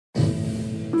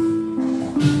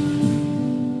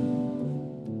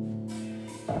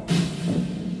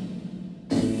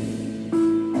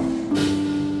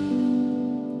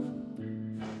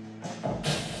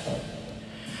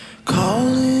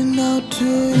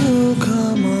you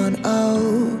come on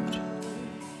out.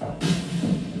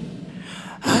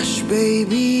 Hush,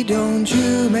 baby, don't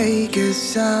you make a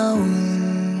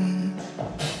sound.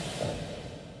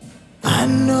 I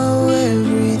know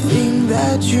everything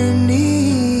that you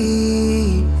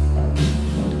need.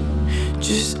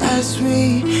 Just ask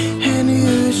me and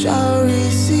you shall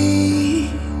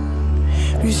receive.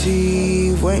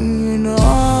 Receive when you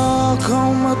knock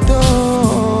on my door.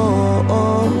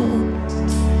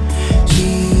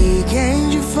 Seek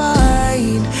and you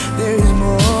find there is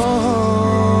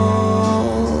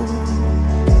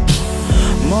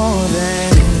more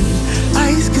than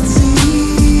eyes can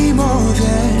see, more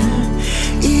than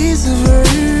ears have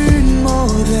heard,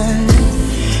 more than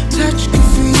touch can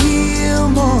feel,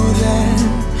 more than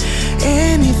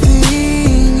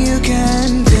anything you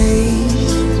can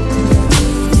taste.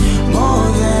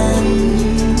 More than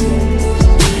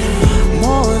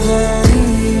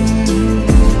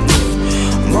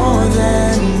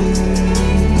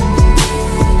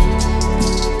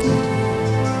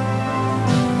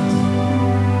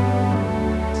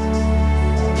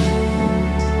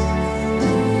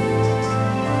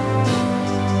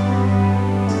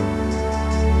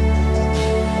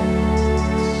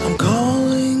I'm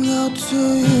calling out to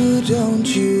you, don't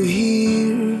you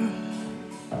hear?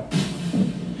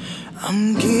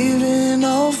 I'm giving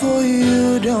all for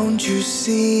you, don't you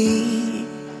see?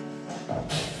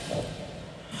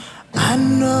 I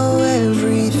know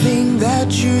everything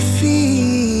that you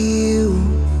feel.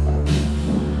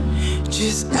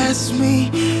 Just ask me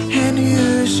and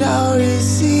you shall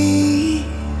receive.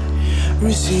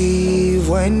 Receive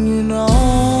when you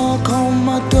knock on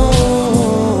my door.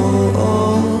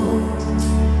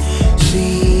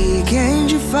 Seek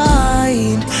and you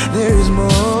find there is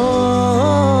more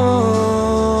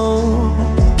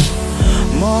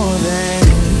than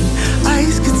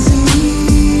eyes can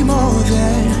see, more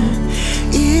than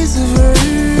ears have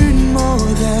heard, more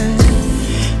than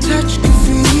touch can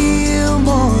feel,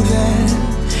 more than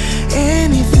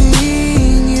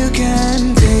anything you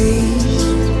can taste.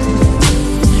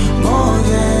 More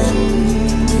than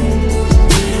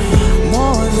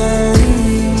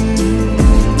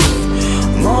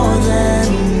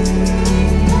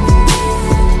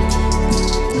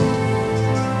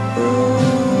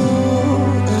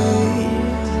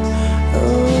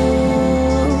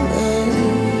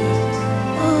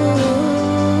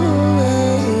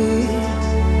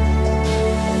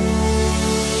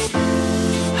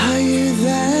higher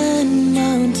than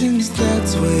mountains,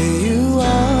 that's where you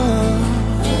are.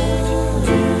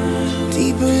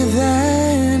 Deeper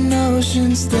than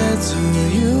oceans, that's who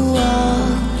you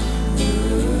are.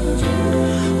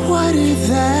 Wider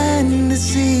than